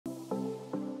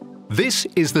This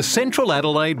is the Central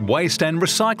Adelaide Waste and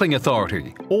Recycling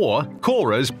Authority, or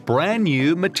CAWRA's brand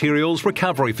new materials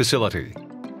recovery facility.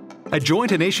 A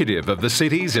joint initiative of the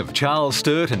cities of Charles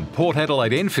Sturt and Port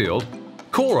Adelaide Enfield,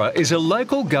 CAWRA is a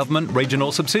local government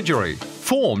regional subsidiary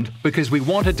formed because we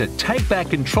wanted to take back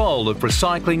control of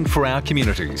recycling for our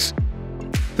communities.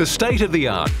 The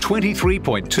state-of-the-art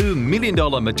 $23.2 million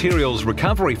materials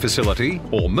recovery facility,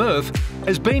 or MRF,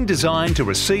 has been designed to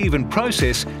receive and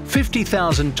process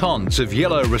 50,000 tonnes of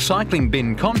yellow recycling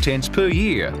bin contents per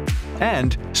year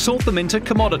and sort them into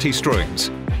commodity streams.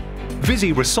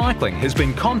 Visy Recycling has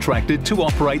been contracted to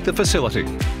operate the facility.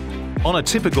 On a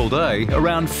typical day,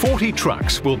 around 40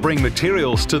 trucks will bring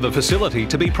materials to the facility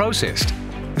to be processed.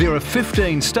 There are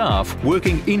 15 staff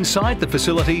working inside the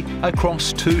facility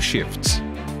across 2 shifts.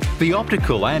 The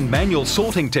optical and manual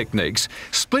sorting techniques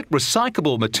split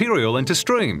recyclable material into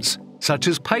streams, such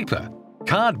as paper,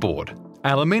 cardboard,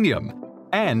 aluminium,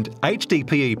 and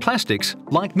HDPE plastics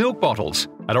like milk bottles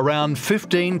at around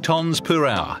 15 tonnes per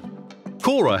hour.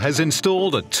 CAWRA has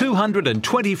installed a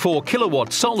 224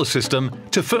 kilowatt solar system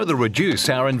to further reduce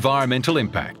our environmental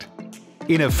impact.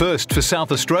 In a first for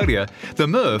South Australia, the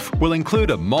MRF will include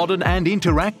a modern and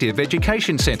interactive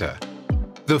education centre.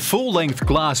 The full-length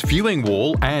glass viewing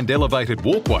wall and elevated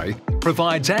walkway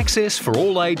provides access for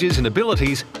all ages and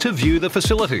abilities to view the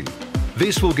facility.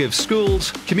 This will give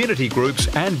schools, community groups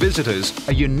and visitors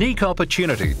a unique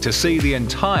opportunity to see the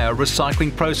entire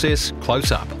recycling process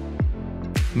close up.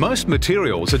 Most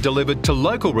materials are delivered to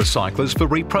local recyclers for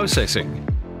reprocessing.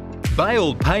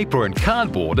 Baled paper and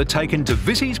cardboard are taken to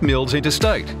Visy's mills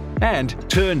interstate and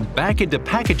turned back into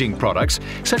packaging products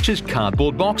such as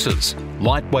cardboard boxes,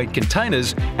 lightweight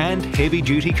containers and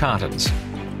heavy-duty cartons.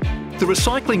 The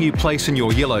recycling you place in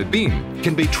your yellow bin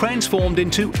can be transformed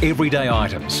into everyday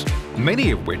items,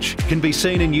 many of which can be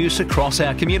seen in use across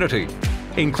our community,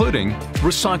 including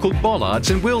recycled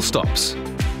bollards and wheel stops,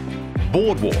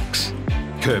 boardwalks,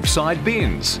 curbside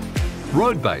bins,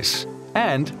 road base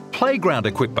and playground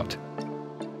equipment.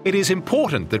 It is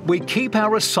important that we keep our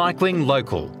recycling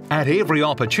local at every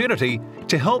opportunity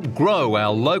to help grow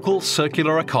our local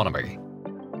circular economy.